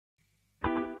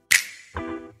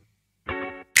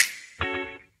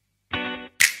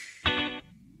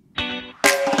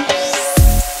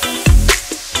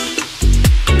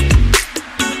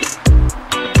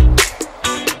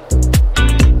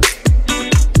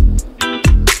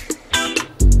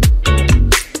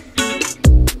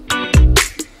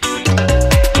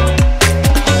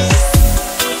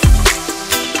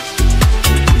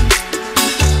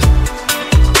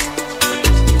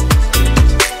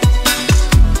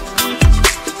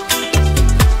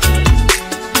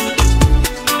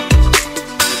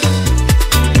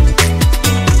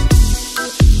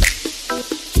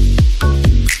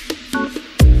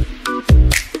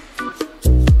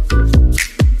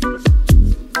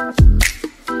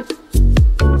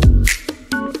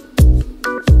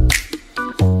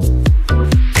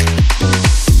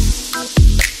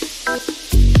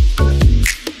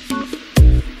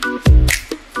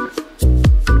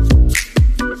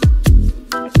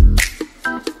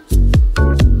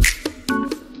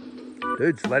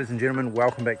Dudes, ladies and gentlemen,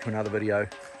 welcome back to another video.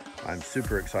 I'm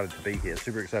super excited to be here,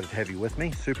 super excited to have you with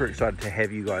me, super excited to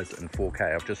have you guys in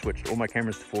 4K. I've just switched all my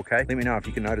cameras to 4K. Let me know if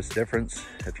you can notice the difference,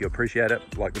 if you appreciate it,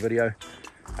 like the video,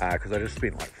 because I just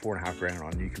spent like $4.5 grand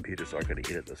on a new computer so I could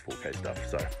edit this 4K stuff,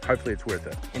 so hopefully it's worth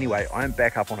it. Anyway, I'm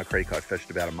back up on a creek I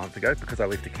fished about a month ago because I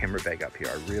left a camera bag up here.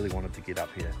 I really wanted to get up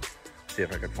here, see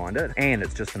if I could find it, and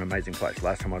it's just an amazing place.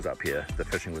 Last time I was up here, the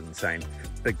fishing was insane.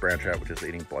 Big brown trout were just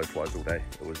eating blowflies all day.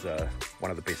 It was one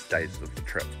of the best days of the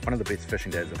trip, one of the best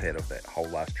fishing days I've had of that whole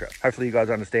last trip. Hopefully you guys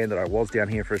understand that I was down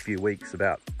here for a few weeks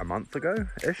about a month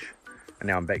ago-ish, and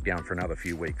now I'm back down for another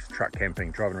few weeks, truck camping,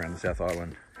 driving around the South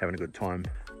Island, having a good time.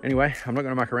 Anyway, I'm not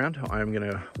gonna muck around. I'm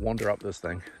gonna wander up this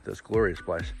thing, this glorious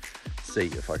place, see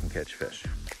if I can catch fish.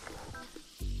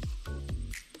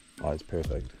 Oh, it's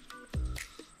perfect.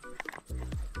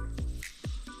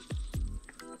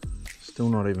 Still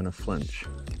not even a flinch.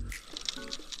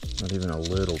 Not even a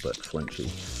little bit flinchy.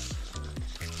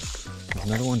 There's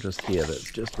another one just here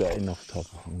that's just about in off the top.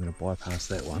 I'm gonna bypass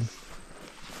that one.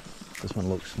 This one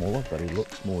looks smaller, but he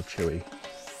looks more chewy.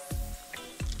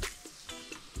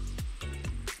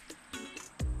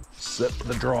 Sip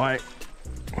the dry.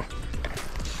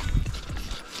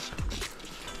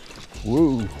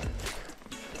 Woo.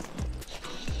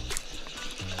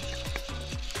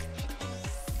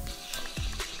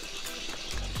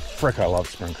 Frick, I love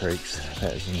spring creeks.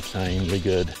 That is insanely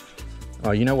good.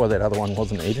 Oh, you know why that other one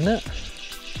wasn't eating it?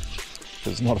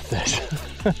 It's not a fish.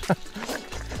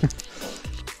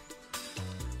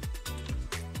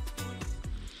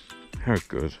 How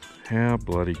good. How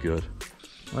bloody good.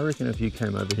 I reckon if you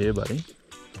came over here, buddy,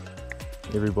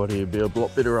 everybody would be a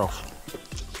lot better off.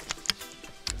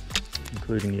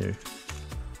 Including you.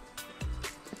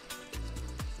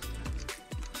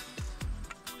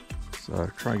 So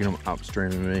try and get them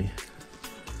upstream of me,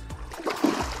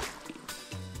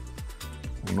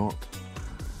 or not,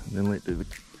 and then let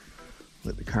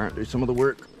the current do some of the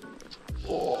work.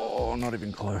 Oh, not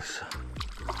even close.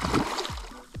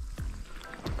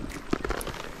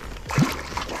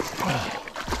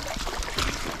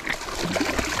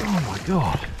 Oh my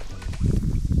God,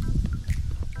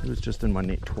 it was just in my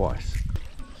net twice.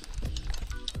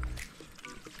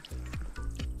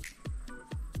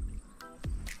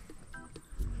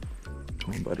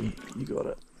 Come on, buddy, you got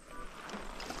it.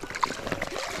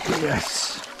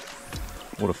 Yes!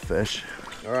 What a fish.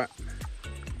 All right,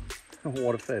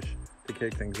 what a fish to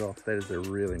kick things off. That is a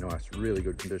really nice, really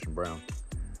good condition brown.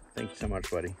 Thank you so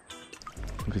much, buddy.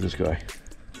 Look at this guy.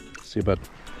 See you, bud.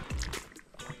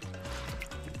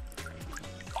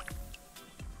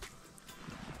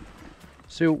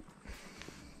 Seal.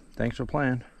 Thanks for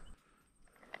playing.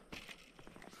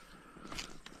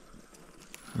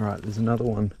 All right, there's another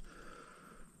one.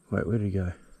 Wait, where did he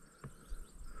go?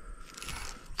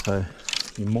 So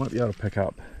you might be able to pick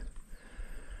up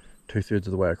 2/3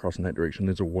 of the way across in that direction.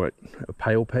 There's a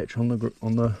pale patch on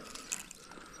the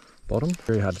bottom.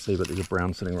 Very hard to see, but there's a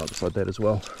brown sitting right beside that as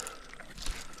well.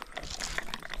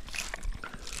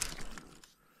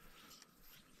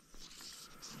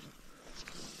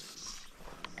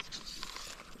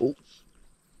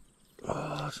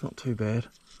 Oh, it's not too bad.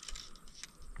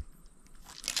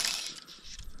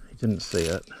 He didn't see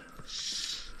it,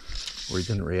 or he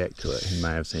didn't react to it. He may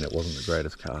have seen it wasn't the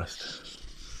greatest cast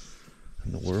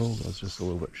in the world. I was just a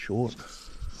little bit short.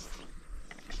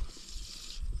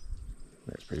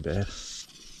 That's pretty bad.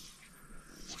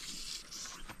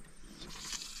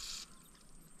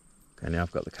 Okay, now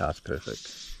I've got the cast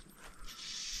perfect.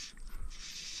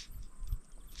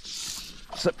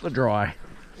 Sip the dry.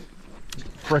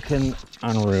 Frickin'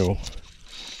 unreal.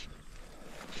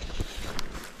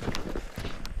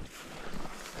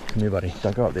 Come here, buddy.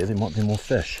 Don't go up there. There might be more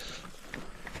fish.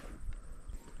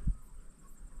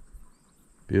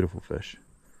 Beautiful fish.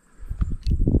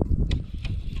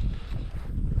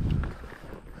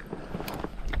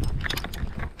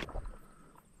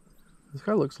 This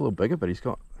guy looks a little bigger, but he's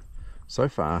got, so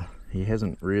far, he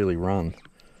hasn't really run.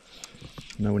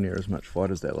 Nowhere near as much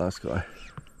fight as that last guy.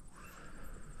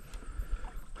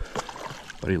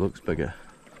 But he looks bigger.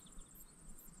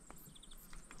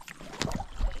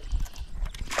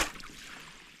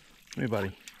 Come here,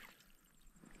 buddy.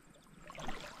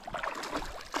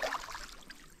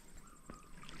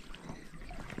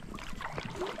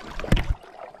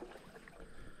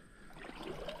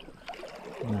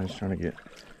 No, he's trying to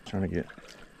get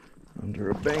under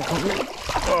a bank on me.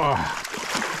 Oh,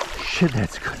 shit,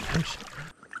 that's good fish.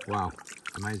 Wow,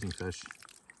 amazing fish.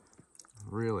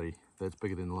 Really, that's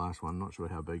bigger than the last one. Not sure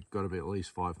how big. Got to be at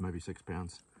least 5, maybe 6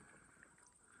 pounds.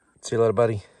 See you later,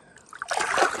 buddy.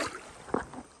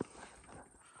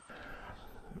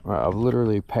 Right, I've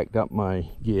literally packed up my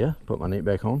gear, put my net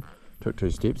back on, took 2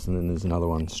 steps, and then there's another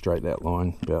one straight that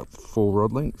line, about 4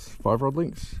 rod lengths, 5 rod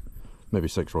lengths, maybe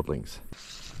 6 rod lengths.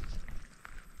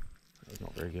 That's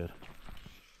not very good.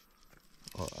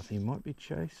 Oh, I think he might be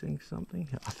chasing something.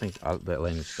 I think that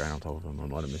landed straight on top of him. I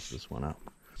might have messed this one up.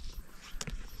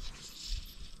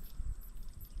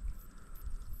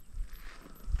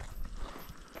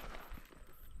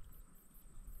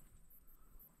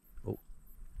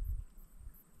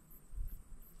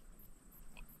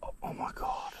 Oh my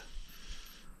God.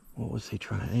 What was he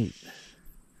trying to eat?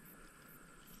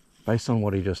 Based on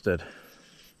what he just did,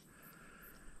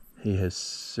 he has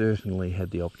certainly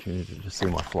had the opportunity to see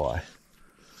my fly.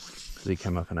 Because he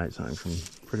came up and ate something from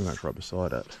pretty much right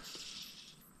beside it.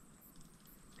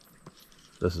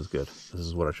 This is good. This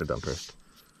is what I should have done first.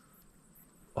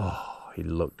 Oh, he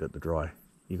looked at the dry.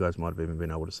 You guys might have even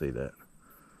been able to see that.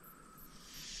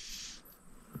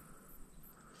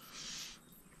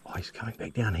 Oh, he's coming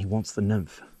back down. He wants the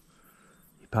nymph.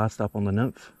 He passed up on the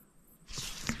nymph.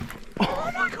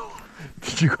 Oh my God.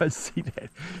 Did you guys see that?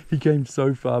 He came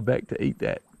so far back to eat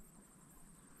that.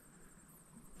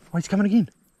 Oh, he's coming again.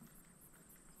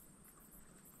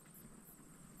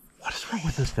 What is wrong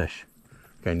with this fish?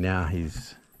 Okay, now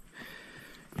he's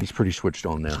pretty switched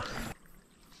on now.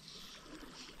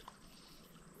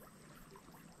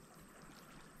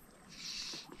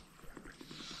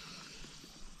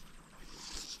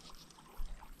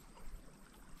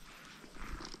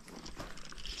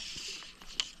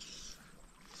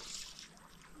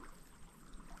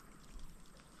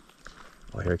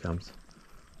 Oh, here it comes.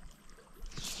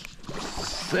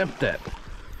 Sipped it.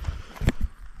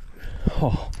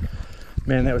 Oh,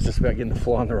 man, that was just about getting the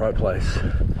fly in the right place.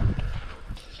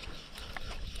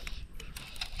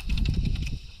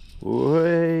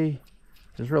 Whey.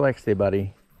 Just relax there,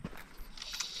 buddy.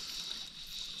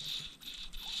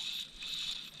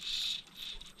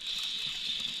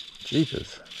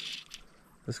 Jesus.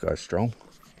 This guy's strong.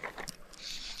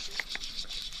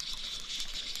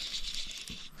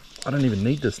 I don't even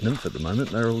need this nymph at the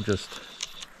moment. They're all just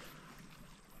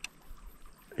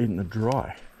eating the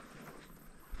dry.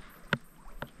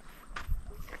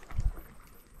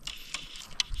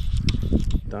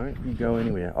 Don't you go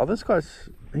anywhere. Oh, this guy's,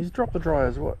 he's dropped the dry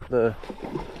as what? I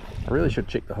really should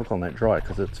check the hook on that dry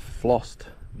because it's flossed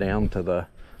down to the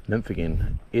nymph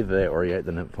again. Either that or he ate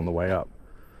the nymph on the way up.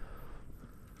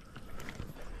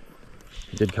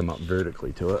 He did come up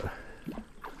vertically to it.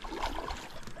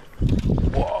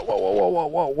 Whoa, whoa, whoa, whoa, whoa,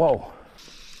 whoa, whoa.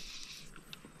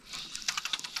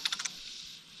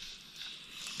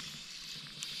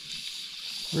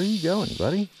 Where are you going,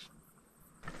 buddy?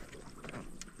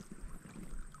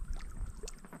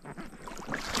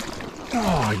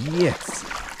 Oh, yes.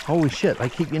 Holy shit, they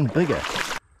keep getting bigger.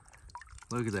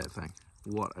 Look at that thing.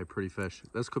 What a pretty fish.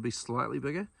 This could be slightly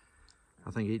bigger.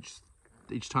 I think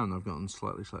each time they've gotten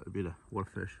slightly better. What a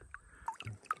fish.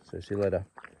 So see you later.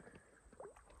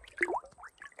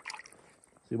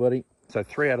 See you, buddy. So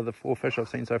 3 out of the 4 fish I've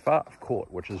seen so far I've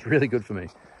caught, which is really good for me.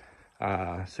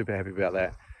 Super happy about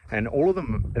that. And all of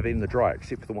them have eaten the dry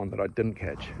except for the one that I didn't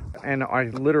catch. And I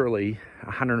literally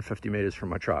 150 meters from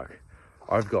my truck.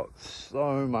 I've got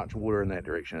so much water in that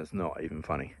direction, it's not even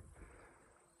funny.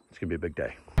 It's gonna be a big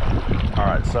day. All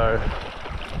right, so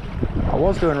I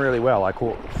was doing really well. I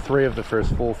caught 3 of the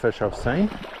first 4 fish I've seen,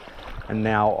 and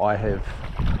now I have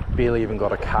barely even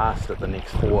got a cast at the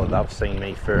next 4. They've seen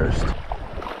me first,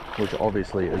 which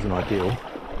obviously isn't ideal.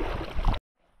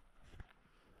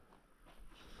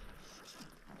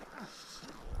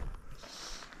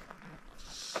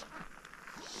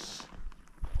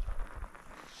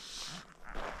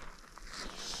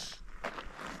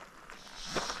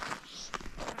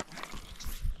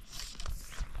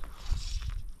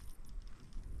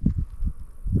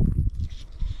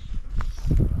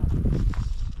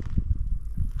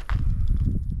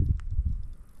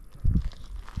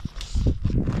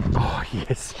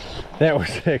 Yes, that was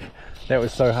sick. That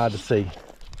was so hard to see.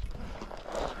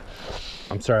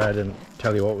 I'm sorry I didn't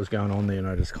tell you what was going on there, and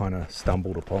I just kind of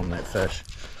stumbled upon that fish.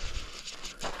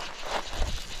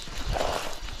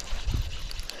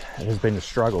 It has been a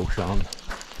struggle, so I'm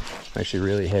actually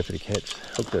really happy to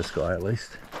hook this guy at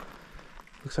least.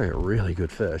 Looks like a really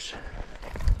good fish,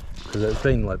 because it's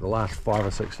been like the last 5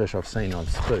 or 6 fish I've seen I've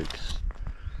spooked.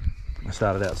 I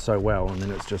started out so well and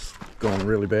then it's just gone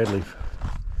really badly.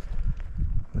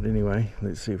 But anyway,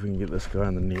 let's see if we can get this guy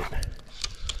in the net.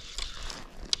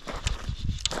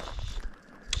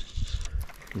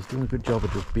 He's doing a good job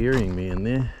of just burying me in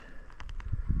there.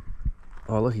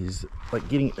 Oh look, he's like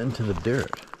getting into the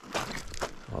dirt.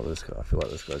 Oh, this guy, I feel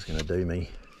like this guy's gonna do me.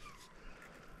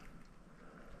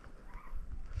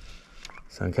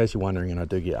 So in case you're wondering, and I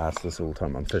do get asked this all the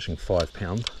time, I'm fishing 5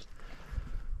 pound.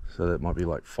 So that might be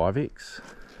like 5x.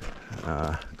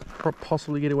 Could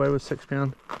possibly get away with 6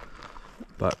 pound.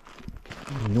 But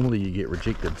normally you get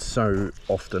rejected so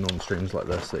often on streams like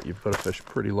this that you've got to fish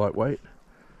pretty lightweight.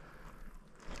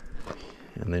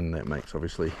 And then that makes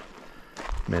obviously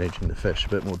managing the fish a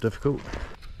bit more difficult.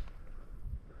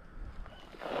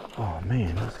 Oh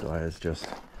man, this guy is just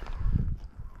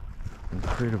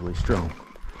incredibly strong.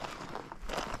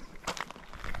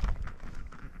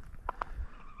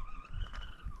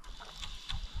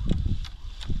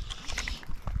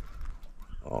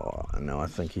 Oh no, I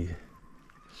think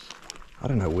I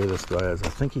don't know where this guy is. I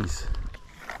think he's,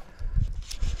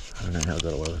 I don't know how I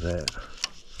got away with that.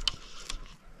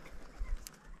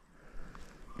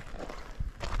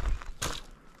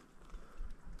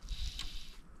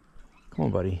 Come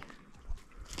on, buddy.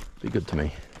 Be good to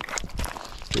me.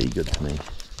 Be good to me.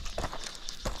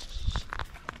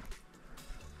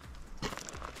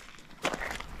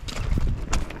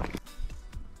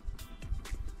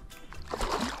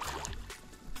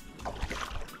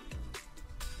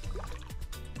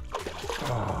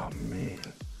 Oh, man.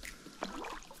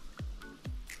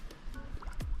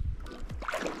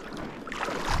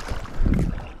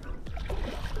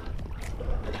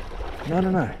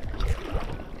 No.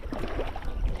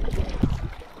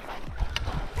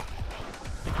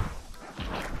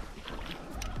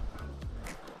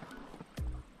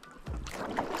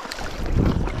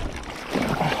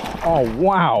 Oh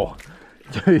wow,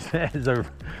 dude, that's a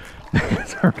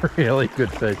really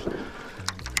good fish.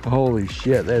 Holy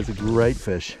shit, that's a great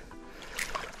fish.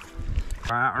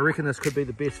 I reckon this could be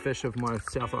the best fish of my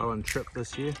South Island trip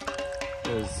this year.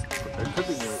 It could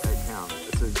be nearly 8 pounds.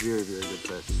 It's a very, very good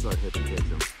fish. So happy to catch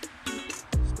him.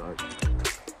 Stoked.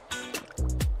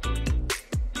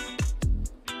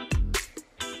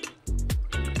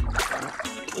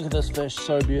 Look at this fish,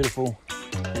 so beautiful.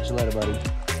 Catch you later, buddy.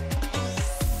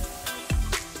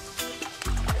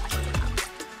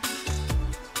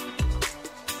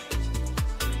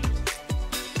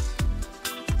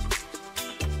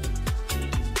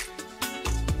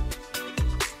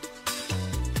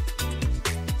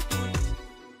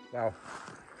 Wow.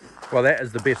 Well, that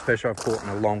is the best fish I've caught in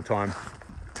a long time.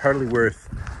 Totally worth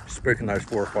spooking those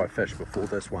 4 or 5 fish before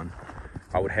this one.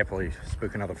 I would happily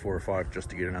spook another 4 or 5 just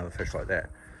to get another fish like that.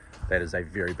 That is a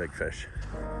very big fish.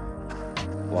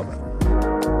 Love it.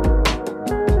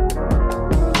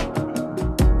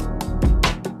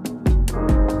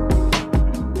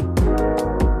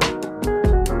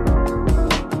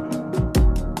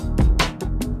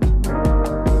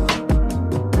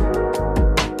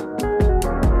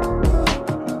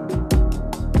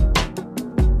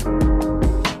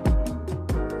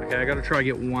 I got to try to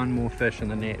get one more fish in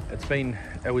the net.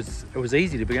 It was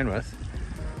easy to begin with,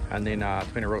 and then it's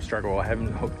been a real struggle. I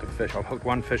haven't hooked a fish. I've hooked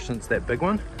one fish since that big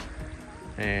one,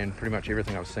 and pretty much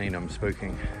everything I've seen I'm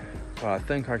spooking. But I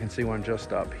think I can see one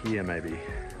just up here maybe.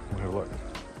 I'll have a look.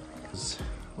 It's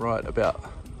right about